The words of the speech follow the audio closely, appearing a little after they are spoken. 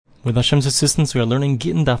With Hashem's assistance, we are learning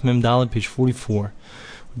Gittin Daf Mem Daled, page 44.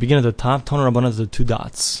 We begin at the top. Toner Rabbanan, the two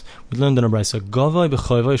dots. We learned in a brayso. Gavai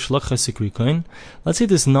b'choivai shlach chesik rikoin. Let's say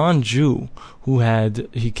this non-Jew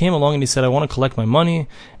he came along and he said, I want to collect my money,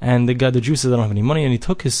 and the Jew says, I don't have any money, and he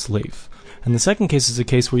took his slave. And the second case is a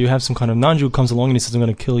case where you have some kind of non-Jew who comes along and he says, I'm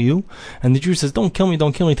going to kill you. And the Jew says, don't kill me,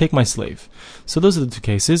 take my slave. So those are the two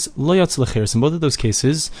cases. Lo yatz lecheres. In both of those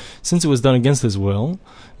cases, since it was done against his will,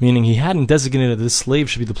 meaning he hadn't designated that this slave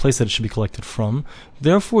should be the place that it should be collected from,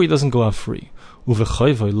 therefore he doesn't go out free.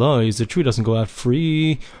 Uvechoivoi lo, is it true he doesn't go out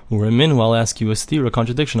free? Uremin, I'll ask you a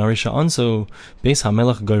contradiction. Arisha anso, beis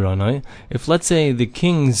hamelech goyranai. If let's say the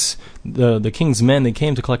king's men, they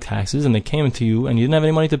came to collect taxes and they came to you and you didn't have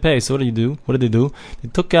any money to pay, so what did you do? What did they do? They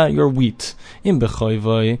took out your wheat. In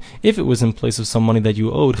bechoivoi, if it was in place of some money that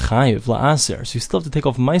you owed, chayiv la'aser, so you still have to take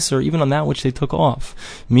off meiser even on that which they took off.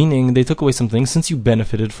 Meaning they took away something since you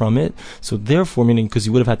benefited from it, so therefore, meaning because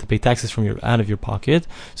you would have had to pay taxes out of your pocket,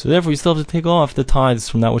 so therefore you still have to take off the tithes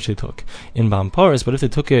from that which they took in Bam Paris. But if they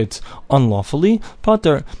took it unlawfully,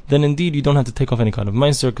 Pater, then indeed you don't have to take off any kind of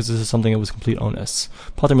meiser because this is something that was complete onus.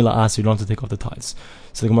 Pater mila as, you don't have to take off the tithes.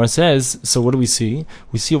 So the Gemara says, so what do we see?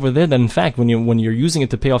 We see over there that in fact when you're using it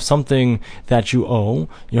to pay off something that you owe,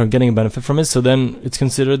 you're getting a benefit from it, so then it's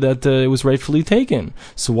considered that it was rightfully taken.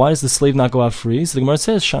 So why does the slave not go out free? So the Gemara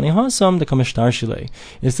says, Shani Hasam the Kamishtar Shile.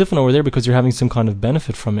 It's different over there because you're having some kind of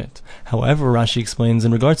benefit from it. However, Rashi explains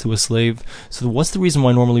in regards to a slave, so what's the reason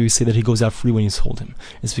why normally we say that he goes out free when you sold him?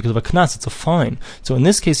 It's because of a knas, it's a fine. So in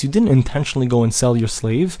this case, you didn't intentionally go and sell your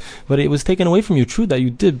slave, but it was taken away from you. True that you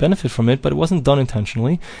did benefit from it, but it wasn't done intentionally,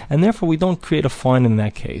 and therefore we don't create a fine in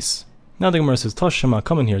that case. Now the Gemara says, Tosh Shema,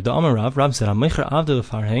 come in here. The Amar Rav said,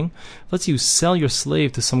 let's say you sell your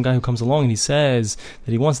slave to some guy who comes along and he says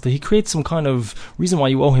that he creates some kind of reason why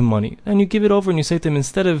you owe him money, and you give it over and you say to him,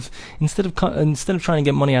 instead of trying to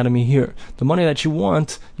get money out of me here, the money that you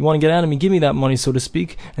want to get out of me, give me that money, so to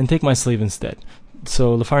speak, and take my slave instead.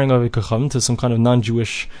 So to some kind of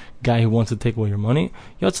non-Jewish guy who wants to take away your money,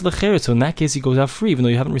 so in that case he goes out free even though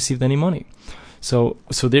you haven't received any money. So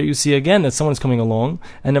there you see again that someone is coming along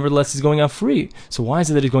and nevertheless he's going out free. So why is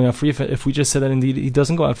it that he's going out free if we just said that indeed he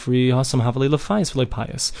doesn't go out free? Hasam havalei lefais v'lei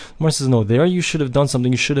pious. Gemara says no. There you should have done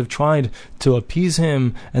something. You should have tried to appease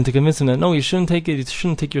him and to convince him that no, you shouldn't take it. You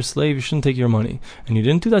shouldn't take your slave. You shouldn't take your money. And you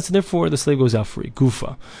didn't do that. So therefore the slave goes out free.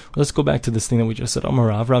 Gufa. Let's go back to this thing that we just said.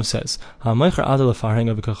 Rav says someone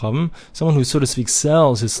who so to speak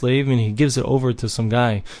sells his slave, meaning he gives it over to some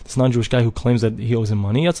guy, this non-Jewish guy who claims that he owes him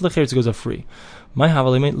money. That's the he goes out free.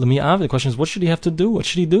 The question is, what should he have to do? What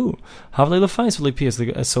should he do?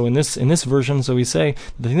 So in this version, so we say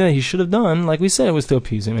the thing that he should have done, like we said, was to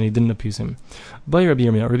appease him, and he didn't appease him. Rabbi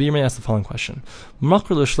Yirmiyah asked the following question: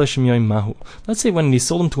 let's say when he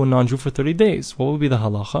sold him to a non-Jew for 30 days, what would be the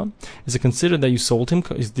halacha? Is it considered that you sold him?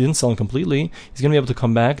 You didn't sell him completely. He's going to be able to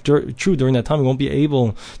come back. True, during that time he won't be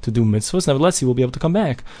able to do mitzvahs. Nevertheless, he will be able to come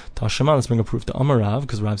back. Tashema, let's bring a proof to Amar Rav,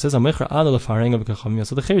 because Rav says so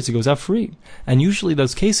the cheres, he goes out free. And usually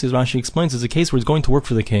those cases, Rashi explains, is a case where he's going to work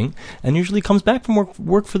for the king, and usually comes back from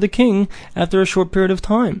work for the king after a short period of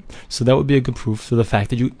time. So that would be a good proof for the fact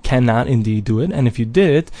that you cannot indeed do it, and if you did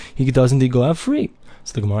it, he does indeed go out free.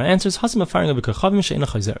 So the Gemara answers, no,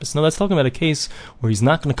 that's talking about a case where he's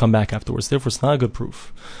not going to come back afterwards, therefore it's not a good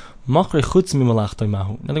proof. Now the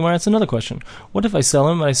Gemara asks another question. What if I sell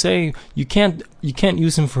him and I say you can't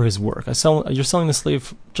use him for his work? You're selling the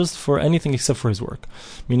slave just for anything except for his work,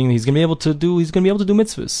 meaning he's going to be able to do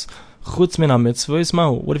mitzvahs.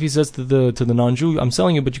 What if he says to the non-Jew, I'm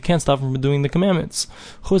selling you, but you can't stop him from doing the commandments?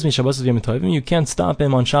 You can't stop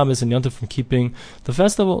him on Shabbos and Yom Tov from keeping the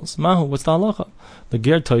festivals. What's the halacha? The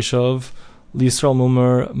ger toishav Yisrael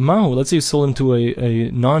Mumar Mahu. Let's say you sold him to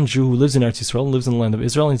a non-Jew who lives in Eretz Yisrael, lives in the land of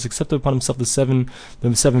Israel, and he's accepted upon himself the seven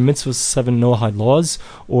mitzvahs, 7 Noahide laws,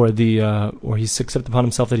 or he's accepted upon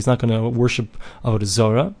himself that he's not going to worship Avodah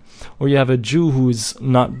Zarah. Or you have a Jew who is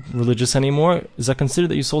not religious anymore. Is that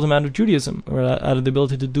considered that you sold him out of Judaism, or out of the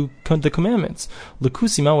ability to do the commandments?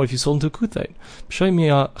 L'kusima, what if you sold him to a Kuthite? So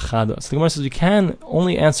the Gemara says you can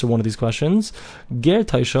only answer one of these questions. Ger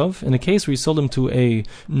Taishav, in a case where you sold him to a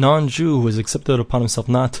non-Jew who has accepted upon himself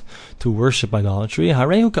not to worship idolatry,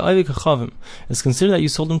 it's considered that you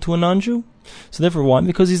sold him to a non-Jew. So therefore, why?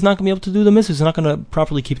 Because he's not going to be able to do the mitzvahs. He's not going to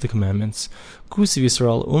properly keep the commandments. Kusiv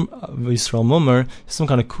Yisrael Mumar, some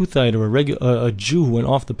kind of Kuthite or a Jew who went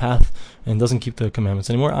off the path and doesn't keep the commandments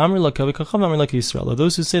anymore. Yisrael.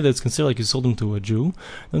 Those who say that it's considered like you sold him to a Jew,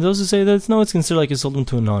 and those who say that it's considered like you sold him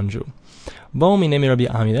to a non-Jew.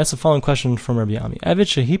 That's the following question from Rabbi Ami.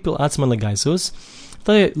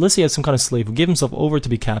 Let's say he has some kind of slave who gave himself over to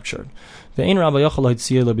be captured. And the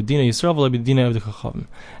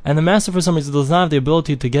master, for some reason, does not have the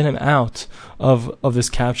ability to get him out of this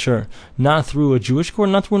capture, not through a Jewish court,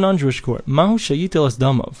 not through a non-Jewish court.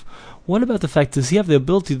 What about the fact, does he have the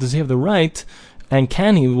ability, does he have the right, and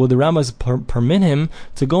will the rabbis permit him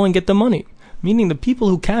to go and get the money? Meaning the people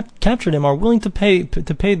who captured him are willing to pay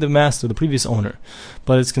the master, the previous owner.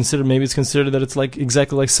 But it's considered that it's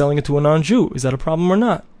exactly like selling it to a non-Jew. Is that a problem or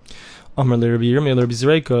not? Amar le Rabbi Yirmiyah, Rabbi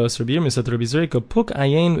Zreika, so Rabbi Yirmiyah said to Rabbi Zreika, Puk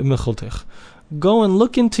ayin mechultich. Go and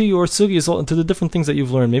look into your sugyas, into the different things that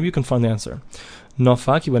you've learned. Maybe you can find the answer.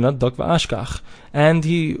 Nafak, he went out, dak v'ashkach. And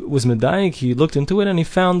he was medayik, he looked into it, and he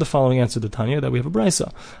found the following answer to Tanya, that we have a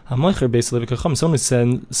brisa. HaMoicher beis levikacham, someone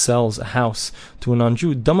who sells a house to a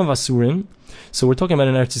non-Jew, dama v'asurin. So we're talking about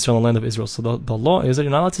in Eretz Yisrael, the land of Israel. So the law is that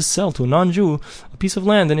you're not allowed to sell to a non-Jew a piece of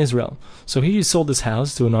land in Israel. So he sold this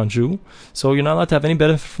house to a non-Jew, so you're not allowed to have any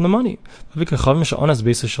benefit from the money.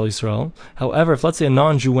 However, if let's say a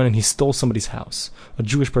non-Jew went and he stole somebody's house, a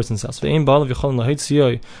Jewish person's house, and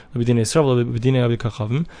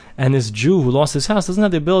this Jew who lost his house doesn't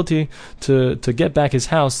have the ability to get back his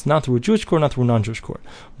house, not through a Jewish court, not through a non-Jewish court.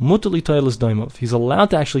 He's allowed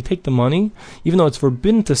to actually take the money, even though it's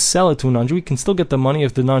forbidden to sell it to a non-Jew. He can still get the money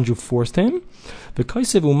if the non-Jew forced him.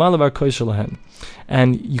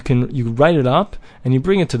 And you write it up and you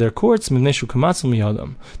bring it to their courts. And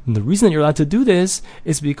the reason that you're allowed to do this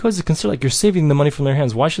is because it's considered like you're saving the money from their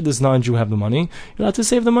hands. Why should this non-Jew have the money? You're allowed to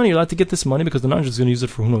save the money. You're allowed to get this money because the non-Jew is going to use it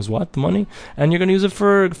for who knows what, the money, and you're going to use it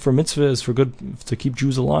for mitzvahs, for good, to keep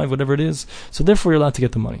Jews alive, whatever it is. So therefore, you're allowed to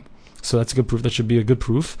get the money. So that's a good proof. That should be a good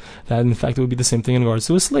proof that in fact it would be the same thing in regards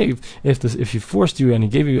to a slave. If he forced you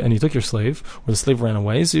and he took your slave, or the slave ran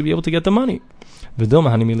away, so you'd be able to get the money. So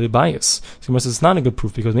it's not a good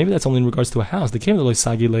proof because maybe that's only in regards to a house. They came to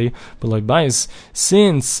sagile, but like bias,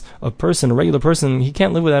 since a regular person, he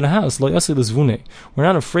can't live without a house. We're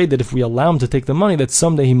not afraid that if we allow him to take the money, that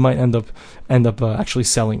someday he might end up actually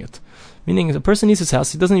selling it. Meaning, if a person needs his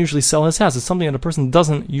house, he doesn't usually sell his house. It's something that a person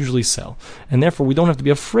doesn't usually sell. And therefore, we don't have to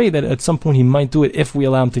be afraid that at some point he might do it if we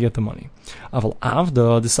allow him to get the money.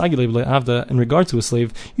 In regard to a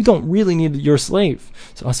slave, you don't really need your slave.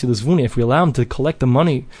 So, if we allow him to collect the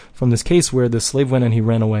money from this case where the slave went and he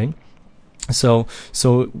ran away, so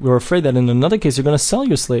we're afraid that in another case you're going to sell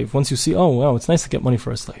your slave once you see, oh wow, it's nice to get money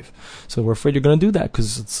for a slave. So we're afraid you're going to do that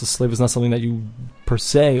because a slave is not something that you per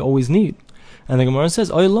se always need. And the Gemara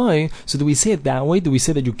says, Oiloi, so do we say it that way? Do we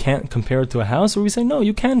say that you can't compare it to a house? Or we say, no,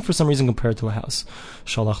 you can for some reason compare it to a house.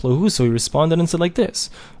 Shalach lohu, so he responded and said like this.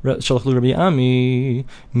 Shalach lo Rabbi Ami,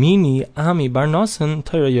 Mini Ami Bar Nasan,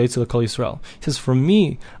 Torah Yaitzel Kol Yisrael. He says, for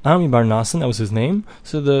me, Ami Bar Nasan, that was his name,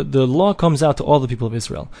 so the law comes out to all the people of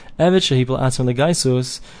Israel. Evet shehipel atzon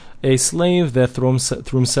legaisus, a slave that threw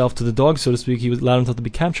himself to the dog, so to speak, he allowed himself to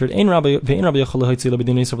be captured. And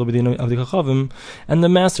the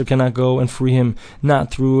master cannot go and free him,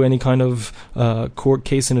 not through any kind of court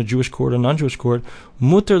case in a Jewish court or non-Jewish court.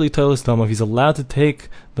 Mutter li toilis dama, if he's allowed to take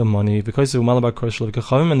the money, because of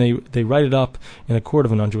and they write it up in a court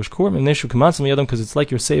of a non-Jewish court, because it's like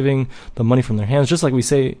you're saving the money from their hands. Just like we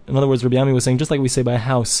say, in other words, Rabbi Ami was saying, just like we say by a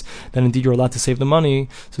house, that indeed you're allowed to save the money.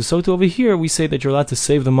 So too over here, we say that you're allowed to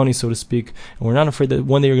save the money, so to speak, and we're not afraid that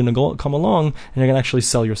one day you're going to come along and you're going to actually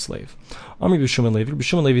sell your slave. Amri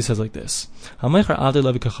B'Shimon Levi says like this: someone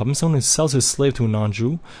who sells his slave to a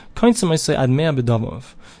non-Jew,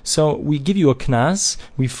 so we give you a knas,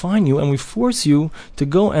 we fine you, and we force you to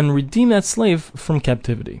go and redeem that slave from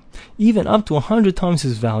captivity, even up to 100 times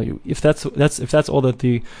his value, if that's all that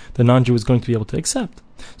the non-Jew is going to be able to accept.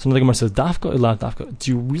 So the Gemara says, Dafka ila Dafka.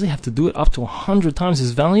 Do you really have to do it up to 100 times his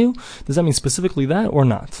value? Does that mean specifically that or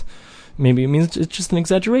not? Maybe it means it's just an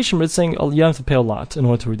exaggeration, but it's saying you have to pay a lot in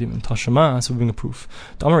order to redeem him. Tashama, so we bring a proof.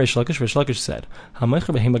 Reish Lakish said,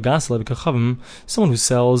 someone who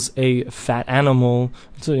sells a fat animal,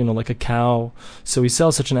 so, like a cow, so he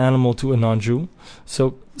sells such an animal to a non-Jew.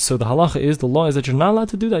 So the halacha is, the law is that you're not allowed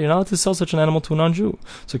to do that. You're not allowed to sell such an animal to a non-Jew.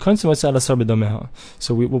 So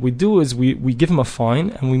what we do is we give him a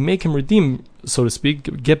fine and we make him redeem, so to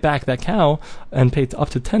speak, get back that cow and pay up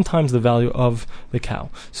to 10 times the value of the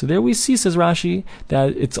cow. So there we see, says Rashi,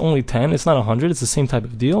 that it's only 10, it's not 100, it's the same type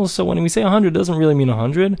of deal. So when we say 100, it doesn't really mean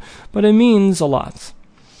 100, but it means a lot.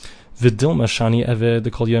 The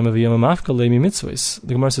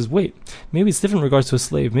Gemara says, wait, maybe it's different in regards to a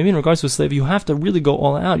slave. Maybe in regards to a slave, you have to really go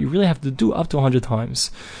all out. You really have to do up to 100 times,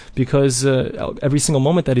 because every single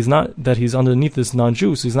moment that he's underneath this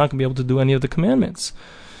non-Jew, so he's not going to be able to do any of the commandments.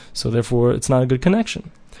 So therefore, it's not a good connection.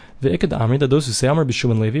 Ve'ikad Amri, that those who say Amr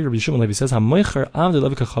B'Shimon Levi, Rabbi Shimon Levi says, HaMoicher Avdei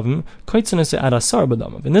Levi Kachavim Koitzunese Ad Asar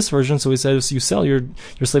B'Damav. In this version, so he says, you sell your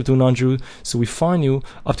slave to a non-Jew, so we fine you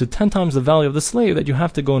up to 10 times the value of the slave that you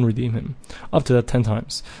have to go and redeem him. Up to that 10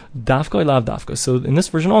 times. Dafka Lav Dafka. So in this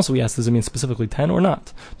version also we asked, does it mean specifically 10 or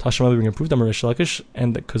not? Tashma we bring a proof that Reish Lakish,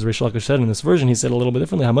 and because Reish Lakish said in this version, he said a little bit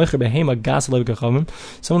differently.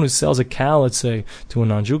 Someone who sells a cow, let's say, to a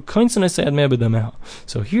non-Jew.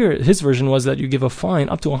 So here, his version was that you give a fine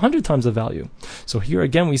up to 100 times the value. So here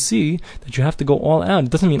again we see that you have to go all out. It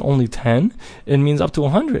doesn't mean only 10, it means up to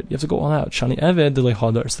 100. You have to go all out. Shani Eved Delei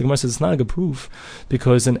Hadar. So the Gemara says it's not a good proof,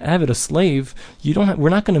 because an Eved, a slave, we're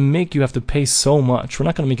not going to make you have to pay so much. We're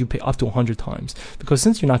not going to make you pay up to 100 times, because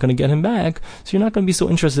since you're not going to get him back, so you're not going to be so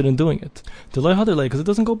interested in doing it. Delei Hadar, because it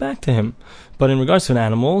doesn't go back to him. But in regards to an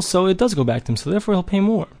animal, so it does go back to him, so therefore he'll pay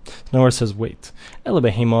more. Now it says, wait. What's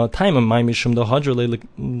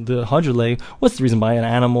the reason by an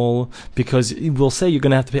animal? Because we'll say you're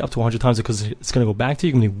going to have to pay up to 100 times because it's going to go back to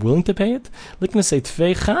you. You're going to be willing to pay it? They're going to say,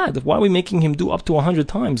 why are we making him do up to 100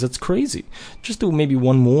 times? That's crazy. Just do maybe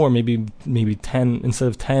one more, maybe 10, instead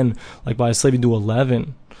of 10, like by a slave you do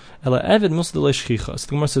 11. So the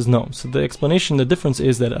Gemara says no. So the explanation, the difference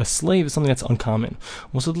is that a slave is something that's uncommon.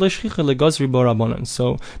 So they're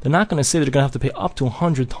not going to say that you're going to have to pay up to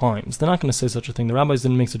 100 times. They're not going to say such a thing. The rabbis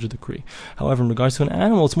didn't make such a decree. However, in regards to an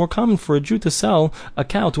animal, it's more common for a Jew to sell a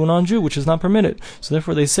cow to a non-Jew, which is not permitted. So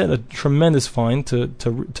therefore they said a tremendous fine to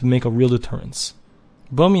make a real deterrence.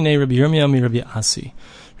 Bomine Rabbi Yirmiyah mi Rabbi Asi.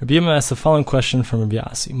 Rabbi Yirmiyah asked the following question from Rabbi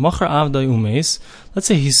Asi. Machar avdai umeis. Let's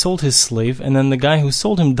say he sold his slave, and then the guy who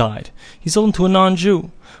sold him died. He sold him to a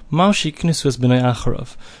non-Jew. Maushi knisus b'nei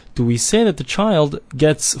acharav. Do we say that the child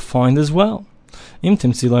gets fined as well? Im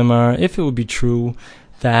timtzi loymar. If it would be true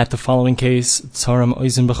that the following case, tzaram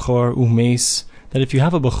oizen bechor umeis, that if you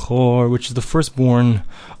have a bechor, which is the firstborn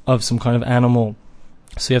of some kind of animal,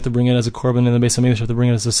 so you have to bring it as a korban in the Beis HaMikdash, you have to bring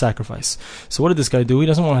it as a sacrifice. So what did this guy do? He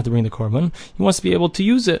doesn't want to have to bring the korban. He wants to be able to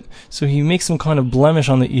use it. So he makes some kind of blemish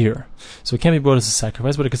on the ear. So it can't be brought as a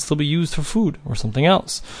sacrifice, but it could still be used for food or something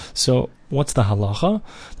else. So what's the halacha?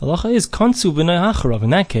 The halacha is kansu b'nei acharav. In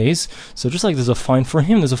that case, so just like there's a fine for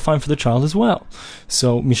him, there's a fine for the child as well.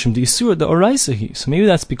 So mishum d'isur the oraisahi. So maybe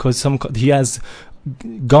that's because he has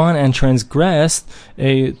gone and transgressed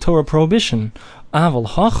a Torah prohibition. Aval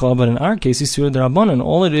hacha, but in our case, Yisur d'Rabbanan,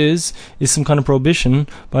 all it is some kind of prohibition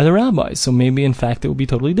by the rabbis. So maybe, in fact, it would be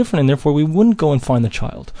totally different, and therefore we wouldn't go and find the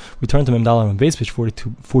child. We turn to Memdal on base, page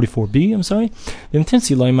 44b,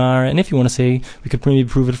 and if you want to say, we could maybe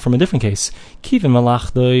prove it from a different case. Kivin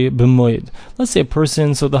malachdoi b'moed. Let's say a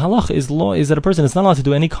person, so the halacha is that a person is not allowed to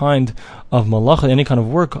do any kind of malacha, any kind of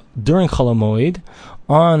work during Chol HaMoed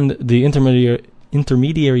on the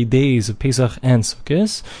intermediary days of Pesach and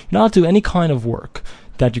Sukkot. You're not allowed to do any kind of work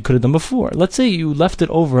that you could have done before. Let's say you left it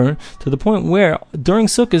over to the point where during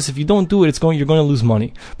Sukkot, if you don't do it, you're going to lose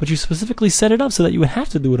money. But you specifically set it up so that you would have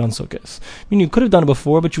to do it on Sukkot. I mean, you could have done it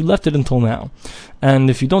before, but you left it until now. And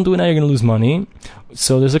if you don't do it now, you're going to lose money.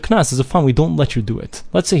 So there's a knas, there's a fine, we don't let you do it.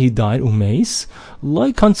 Let's say he died, umeis,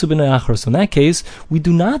 loy kansu b'nei achar. So in that case, we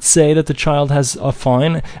do not say that the child has a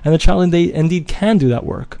fine, and the child indeed can do that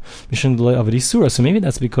work. So maybe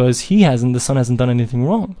that's because the son hasn't done anything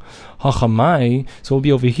wrong. Hachamai, so it'll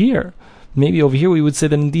be over here. Maybe over here we would say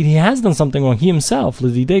that indeed he has done something wrong. He himself,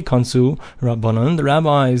 L'didei kansu rabbanan, the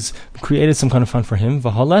rabbis created some kind of fun for him.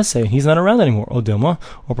 V'halese, he's not around anymore. Odilma,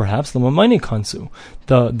 or perhaps l'mamayne kansu.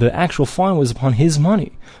 The actual fine was upon his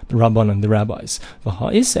money, the rabbanan, the rabbis.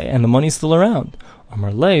 V'ha'ise, and the money's still around.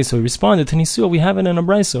 Amar lei, so he responded, Tenisu, we have it in a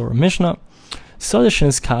brisa or a mishnah. Sadishin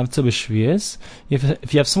is kavta b'shvias.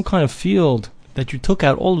 If you have some kind of field that you took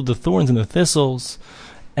out all of the thorns and the thistles,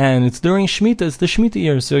 and it's during Shemitah, it's the Shemitah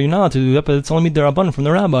year, so you're not allowed to do that, but it's only midrabanan from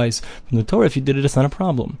the rabbis. From the Torah, if you did it, it's not a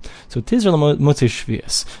problem. So tizra motzei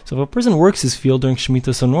shvius. So if a person works his field during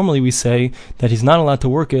Shemitah, so normally we say that he's not allowed to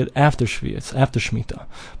work it after Shvius, after Shemitah.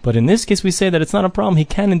 But in this case, we say that it's not a problem. He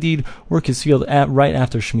can indeed work his field right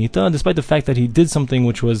after Shemitah, despite the fact that he did something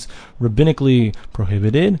which was rabbinically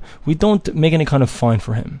prohibited. We don't make any kind of fine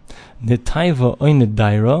for him. Netaiva oine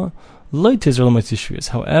daira.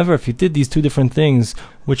 However, if he did these two different things,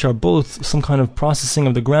 which are both some kind of processing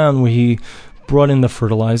of the ground, where he brought in the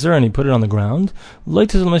fertilizer and he put it on the ground, so we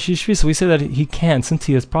say that he can't, since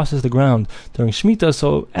he has processed the ground during Shemitah,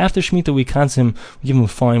 so after Shemitah we cancel him, we give him a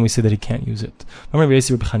fine, we say that he can't use it. Remember Rabbi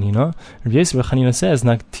Yossi Chanina says,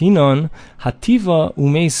 Naktinon hativa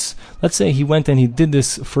umeis. Let's say he went and he did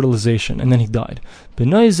this fertilization and then he died. So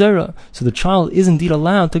the child is indeed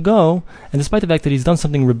allowed to go, and despite the fact that he's done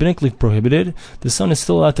something rabbinically prohibited, the son is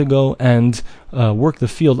still allowed to go and work the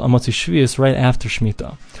field on Motzei Shvius right after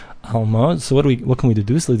Shemitah. Alma. So what can we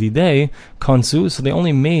deduce? Lididei kansu. So they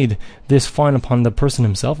only made this fine upon the person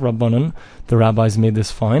himself. Rabbanan, the rabbis made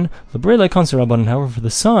this fine. Lebrei kansu Rabbanan. However, for the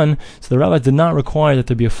son, so the rabbis did not require that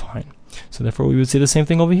there be a fine. So therefore, we would say the same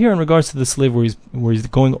thing over here in regards to the slave, where he's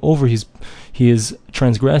going over, he is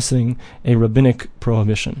transgressing a rabbinic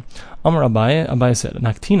prohibition. Amar Abaye said,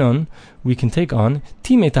 Naktinon, we can take on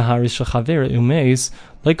Time Taharis Shachaver Umeis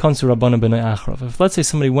like Kansu Rabbana ben Achrav. If let's say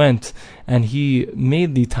somebody went and he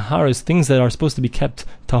made the taharas, things that are supposed to be kept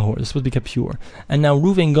tahor, they're supposed to be kept pure, and now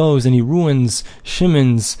Reuven goes and he ruins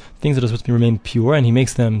Shimon's things that are supposed to remain pure, and he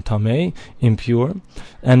makes them tameh, impure,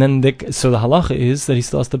 and then so the halacha is that he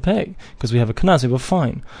still has to pay, because we have a knas, we have a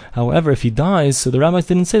fine. However, if he dies, so the rabbis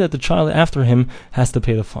didn't say that the child after him has to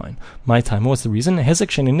pay the fine. My time, what's the reason? Hezek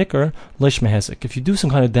sheni nikar leish mehezek. If you do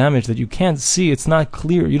some kind of damage that you can't see, it's not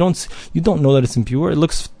clear, you don't know that it's impure, it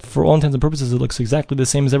looks, for all intents and purposes, it looks exactly the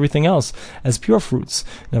same as everything else, as pure fruits.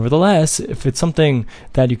 Nevertheless, if it's something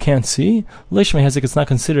that you can't see, leish mehezek, it's not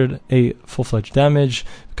considered a full-fledged damage.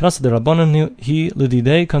 So it's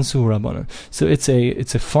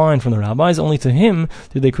a fine from the rabbis. Only to him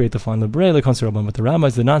did they create the fine. But the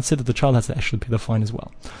rabbis did not say that the child has to actually pay the fine as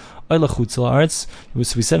well. So we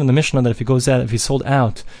said in the Mishnah that if he sold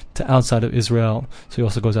out to outside of Israel, so he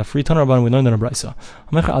also goes out free. We learned in a brisa.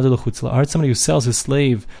 Somebody who sells his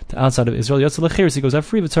slave to outside of Israel, he goes out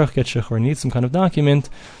free, but he needs some kind of document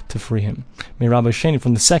to free him. May Rabbi Sheni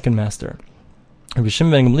from the second master. Rabbi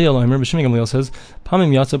Shimon ben Gamliel says,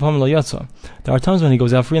 Pamim yatsa, pamim lo yatsa. There are times when he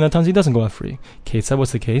goes out free and there are times he doesn't go out free. Ketzad,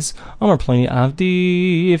 what's the case? Amar Pliny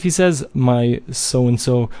Avdi, if he says, my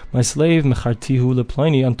so-and-so, my slave, mechartihu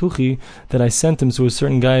lepliny antuchi, that I sent him to a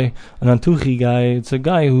certain guy, an antuchi guy, it's a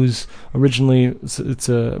guy who's originally,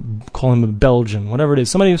 call him a Belgian, whatever it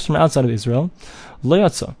is, somebody who's from outside of Israel, lo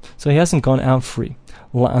yatsa, so he hasn't gone out free.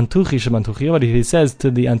 But if he says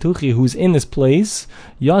to the antuchi who's in this place,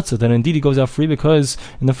 yatsa, then indeed he goes out free, because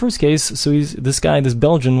in the first case, so this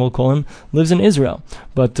Belgian, we'll call him, lives in Israel.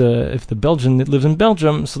 But if the Belgian lives in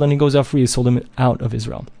Belgium, so then he goes out free, he sold him out of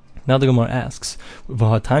Israel. Now the Gemara asks,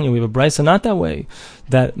 V'hatanya, we have a brisa not that way,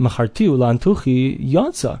 that machartiu la'antuchi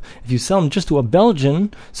yatsa. If you sell him just to a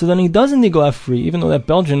Belgian, so then he does indeed go out free, even though that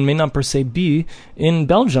Belgian may not per se be in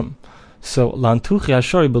Belgium. So la'antuchi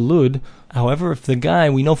ashari belud. However, if the guy,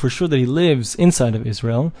 we know for sure that he lives inside of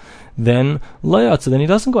Israel, then then he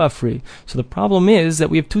doesn't go out free. So the problem is that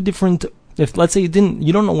we have two different, if let's say you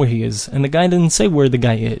don't know where he is, and the guy didn't say where the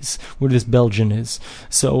guy is, where this Belgian is.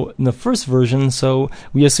 So in the first version, so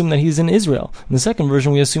we assume that he's in Israel. In the second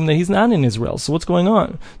version, we assume that he's not in Israel. So what's going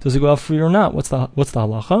on? Does he go out free or not? What's the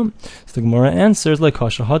halacha? So the Gemara answers, like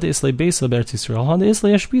kasha hada islay beisa be'eretz Yisrael, hada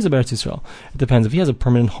islay yashpiza be'eretz Yisrael. It depends. If he has a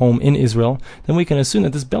permanent home in Israel, then we can assume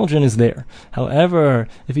that this Belgian is there. However,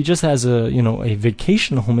 if he just has a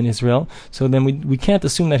vacation home in Israel, so then we can't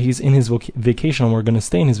assume that he's in his vacation home. We're going to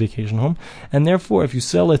stay in his vacation home. And therefore, if you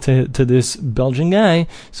sell it to this Belgian guy,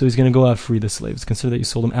 so he's going to go out free the slave. It's considered that you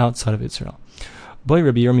sold him outside of Israel. Boy,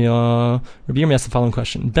 Rabbi Yirmiyah asked the following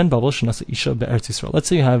question. Ben Babel shenasa isha be'eretz Yisrael. Let's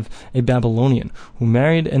say you have a Babylonian who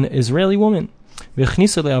married an Israeli woman. And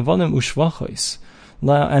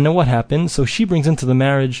then what happened? So she brings into the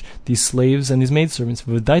marriage these slaves and these maidservants.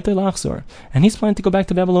 And he's planning to go back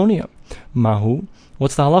to Babylonia. Mahu.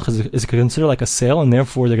 What's the halacha? Is it considered like a sale, and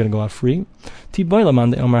therefore they're going to go out free? So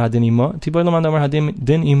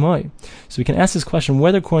we can ask this question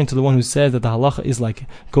whether according to the one who says that the halacha is like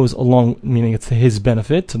goes along, meaning it's to his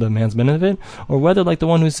benefit, to the man's benefit, or whether like the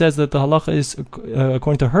one who says that the halacha is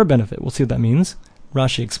according to her benefit. We'll see what that means.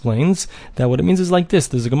 Rashi explains that what it means is like this.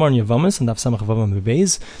 There's a Gemara in Yavamas and Daf Samach Vavam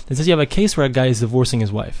Bebeis that says you have a case where a guy is divorcing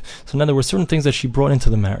his wife. So now there were certain things that she brought into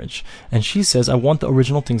the marriage. And she says, I want the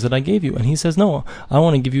original things that I gave you. And he says, no, I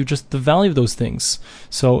want to give you just the value of those things.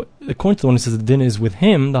 So according to the one who says the din is with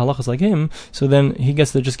him, the halacha is like him, so then he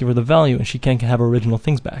gets to just give her the value and she can't have her original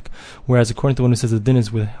things back. Whereas according to the one who says the din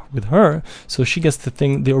is with her, so she gets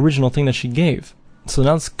the original thing that she gave. So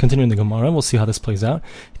now let's continue in the Gemara. We'll see how this plays out.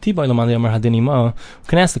 We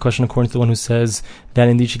can ask the question according to the one who says that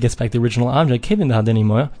indeed she gets back the original object.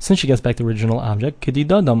 Since she gets back the original object,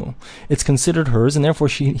 it's considered hers, and therefore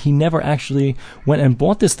he never actually went and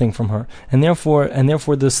bought this thing from her, and therefore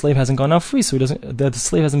the slave hasn't gone out free. So the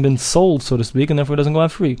slave hasn't been sold, so to speak, and therefore it doesn't go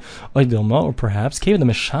out free. Or perhaps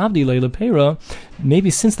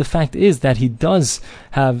maybe since the fact is that he does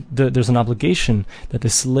have there's an obligation that the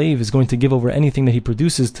slave is going to give over anything that that he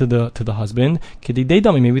produces to the husband,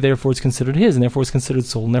 maybe therefore it's considered his, and therefore it's considered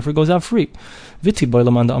sold, and therefore it goes out free. We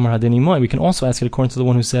can also ask it according to the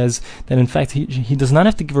one who says that in fact he does not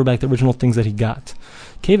have to give her back the original things that he got.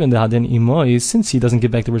 Since he doesn't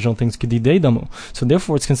give back the original things, so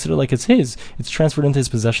therefore it's considered like it's his. It's transferred into his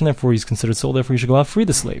possession, therefore he's considered sold, therefore he should go out free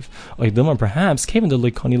the slave. Or perhaps, since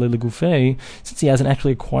he hasn't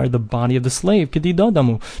actually acquired the body of the slave,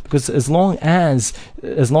 because as long as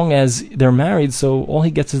they're married, so all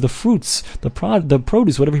he gets is the fruits, the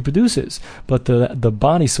produce, whatever he produces. But the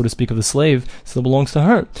body, so to speak, of the slave still belongs to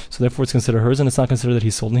her. So therefore it's considered hers, and it's not considered that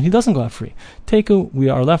he's sold, and he doesn't go out free. Teku, we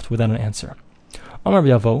are left without an answer. Amar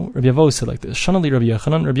Rabbi Yavo said like this. Shanali Rabbi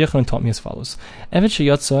Yochanan taught me as follows. If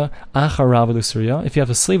you have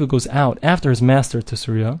a slave who goes out after his master to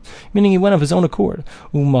Syria, meaning he went of his own accord,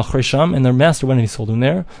 and their master went and he sold him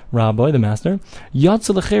there, Rabbi, the master,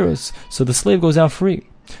 so the slave goes out free.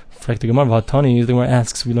 In fact, the Gemara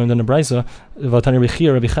asks, we learned in the Brisa, Rabbi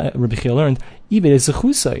Chia learned,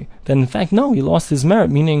 then in fact, no, he lost his merit,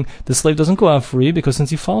 meaning the slave doesn't go out free because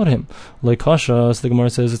since he followed him. Like Kasha, so the Gemara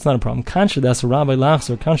says it's not a problem.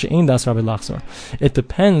 It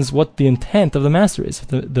depends what the intent of the master is. If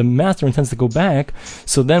the master intends to go back,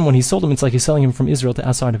 so then when he sold him, it's like he's selling him from Israel to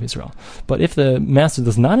outside of Israel. But if the master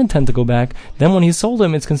does not intend to go back, then when he sold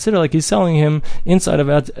him, it's considered like he's selling him inside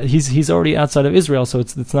of he's already outside of Israel, so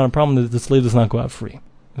it's not a problem that the slave does not go out free.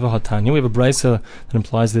 We have a brisa that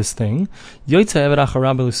implies this thing. So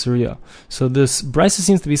this brisa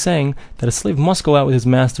seems to be saying that a slave must go out with his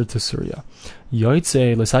master to Syria.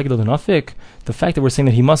 The fact that we're saying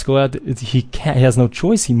that he must go out, he has no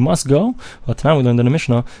choice, he must go. We learned in the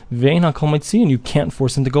Mishnah, you can't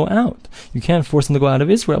force him to go out. You can't force him to go out of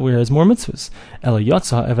Israel where he has more mitzvahs.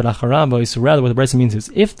 So rather what the brisa means is,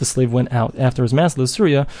 if the slave went out after his master to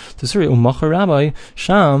Syria,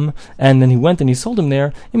 Sham, and then he went and he sold him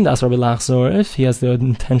there, if he has the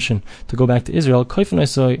intention to go back to Israel,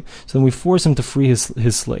 so then we force him to free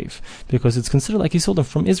his slave, because it's considered like he sold him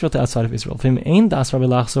from Israel to outside of Israel.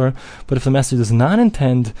 But if the master does not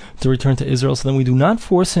intend to return to Israel, so then we do not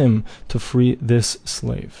force him to free this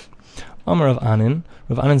slave. Amar Rav Anan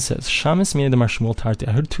says, Shamis mina de Mar Shmuel tarti.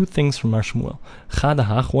 I heard two things from Mar Shmuel.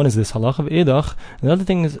 Chadahach, one is this, halach of idach, and the other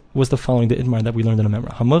thing was the following, the idmar that we learned in a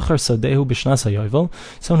memra. Hamocher sadehu b'shnas hayovel,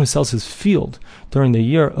 someone who sells his field during the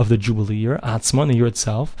year of the Jubilee year, atzma, the year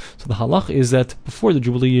itself. So the halach is that before the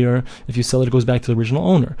Jubilee year, if you sell it, it goes back to the original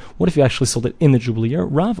owner. What if you actually sold it in the Jubilee year?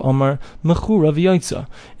 Rav Amar mechura v'yaitza.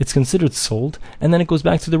 It's considered sold, and then it goes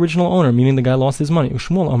back to the original owner, meaning the guy lost his money.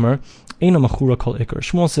 Shmuel Amar eina mechura kol ikar.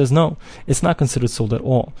 Shmuel says no, it's not considered sold at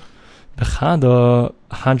all. Bechada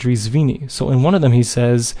hadri zvini. So in one of them he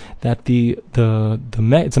says that it's a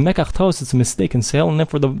mekach tos, it's a mistaken sale, and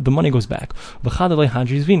therefore the money goes back. Bechada le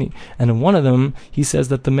hadri zvini. And in one of them he says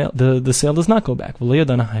that the sale does not go back. I'm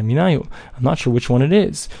not sure which one it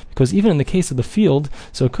is, because even in the case of the field,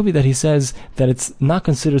 so it could be that he says that it's not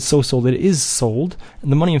considered so sold, it is sold,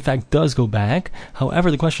 and the money in fact does go back.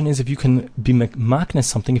 However, the question is if you can be maknes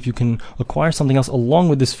something, if you can acquire something else along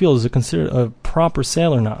with this field, is it considered a proper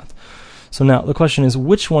sale or not? So now the question is,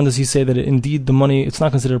 which one does he say that indeed the money, it's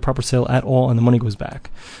not considered a proper sale at all, and the money goes back?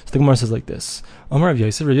 So the Gemara says like this. Amar Rav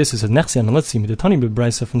Yosef says, Nechsian, let's see, from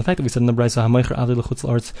the fact that we said in the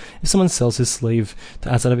Brisa, if someone sells his slave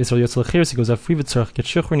to outside of Israel, he goes out free v'tzarech get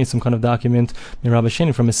shuchur, needs some kind of document, Rabbi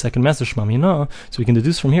Sheni, from his second master, Shmam Yina. So we can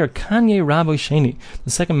deduce from here, Kanye Rabbi Sheni,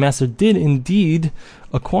 the second master did indeed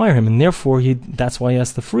acquire him, and therefore that's why he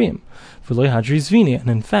has to free him. And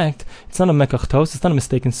in fact, it's not a mekach tos, it's not a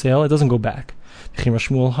mistaken sale, it doesn't go back. When does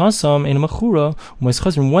Shmuel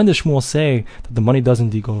say that the money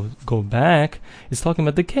doesn't go back? It's talking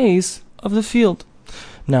about the case of the field.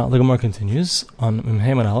 Now, the Gemara continues on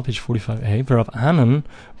Memheman Al, page 45a. Rav Anan,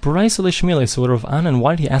 Brisa Leshmile. So Rav Anan,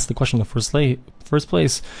 why did he ask the question in the first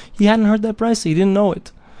place? He hadn't heard that Brisa, he didn't know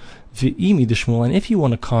it. V'imi de Shmuel, and if you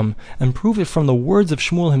want to come and prove it from the words of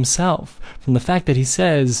Shmuel himself, from the fact that he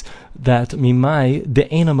says that mimai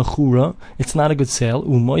de'ena mechura, it's not a good sale,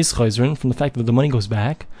 umois chayzrin, from the fact that the money goes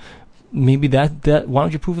back, maybe that why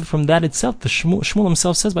don't you prove it from that itself? The Shmuel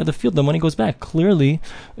himself says by the field the money goes back. Clearly,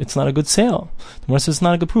 it's not a good sale. The Gemara says it's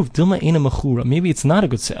not a good proof. Dilma ena mechura, maybe it's not a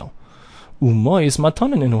good sale.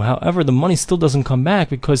 However, the money still doesn't come back,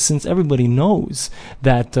 because since everybody knows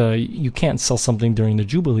that you can't sell something during the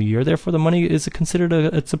Jubilee year, therefore the money is considered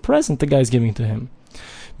it's a present the guy's giving to him.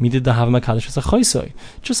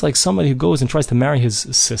 Just like somebody who goes and tries to marry his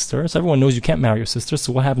sister, so everyone knows you can't marry your sister,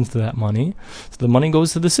 so what happens to that money? So the money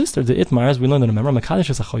goes to the sister. The Itmar, as we learned in a member,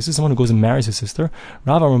 someone who goes and marries his sister.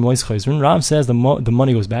 Rav says the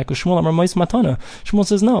money goes back. Shmuel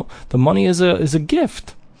says no, the money is a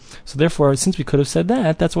gift. So therefore, since we could have said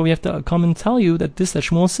that, that's why we have to come and tell you that this that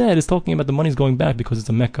Shmuel said is talking about the money's going back because it's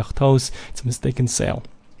a mekach tos, it's a mistaken sale.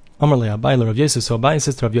 Amar le Abai Rav Yosef. So Abai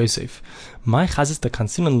says to Rav Yosef, "My chazis the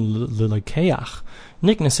kansinan lekeach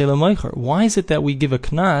niknasei lemoicher." Why is it that we give a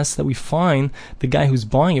knas that we fine the guy who's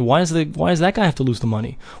buying it? Why does that guy have to lose the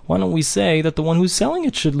money? Why don't we say that the one who's selling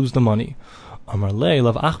it should lose the money? Amar le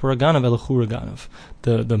lav achbar ganav elachur ganav.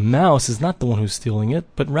 The mouse is not the one who's stealing it,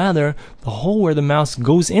 but rather the hole where the mouse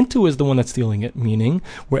goes into is the one that's stealing it. Meaning,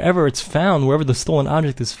 wherever it's found, wherever the stolen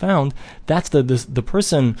object is found, that's the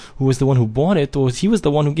person who was the one who bought it, or he was the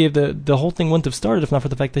one who gave the whole thing wouldn't have started if not for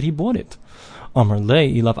the fact that he bought it. Amar le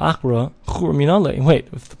ilav achra chur minale. Wait,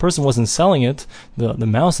 if the person wasn't selling it, the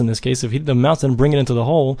mouse in this case, if the mouse didn't bring it into the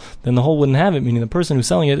hole, then the hole wouldn't have it. Meaning the person who's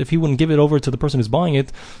selling it, if he wouldn't give it over to the person who's buying it,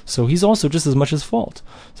 so he's also just as much as fault.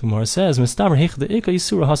 So Gemara says, the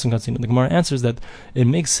Gemara answers that it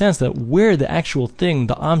makes sense that where the actual thing,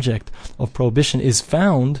 the object of prohibition is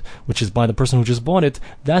found, which is by the person who just bought it,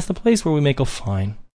 that's the place where we make a fine.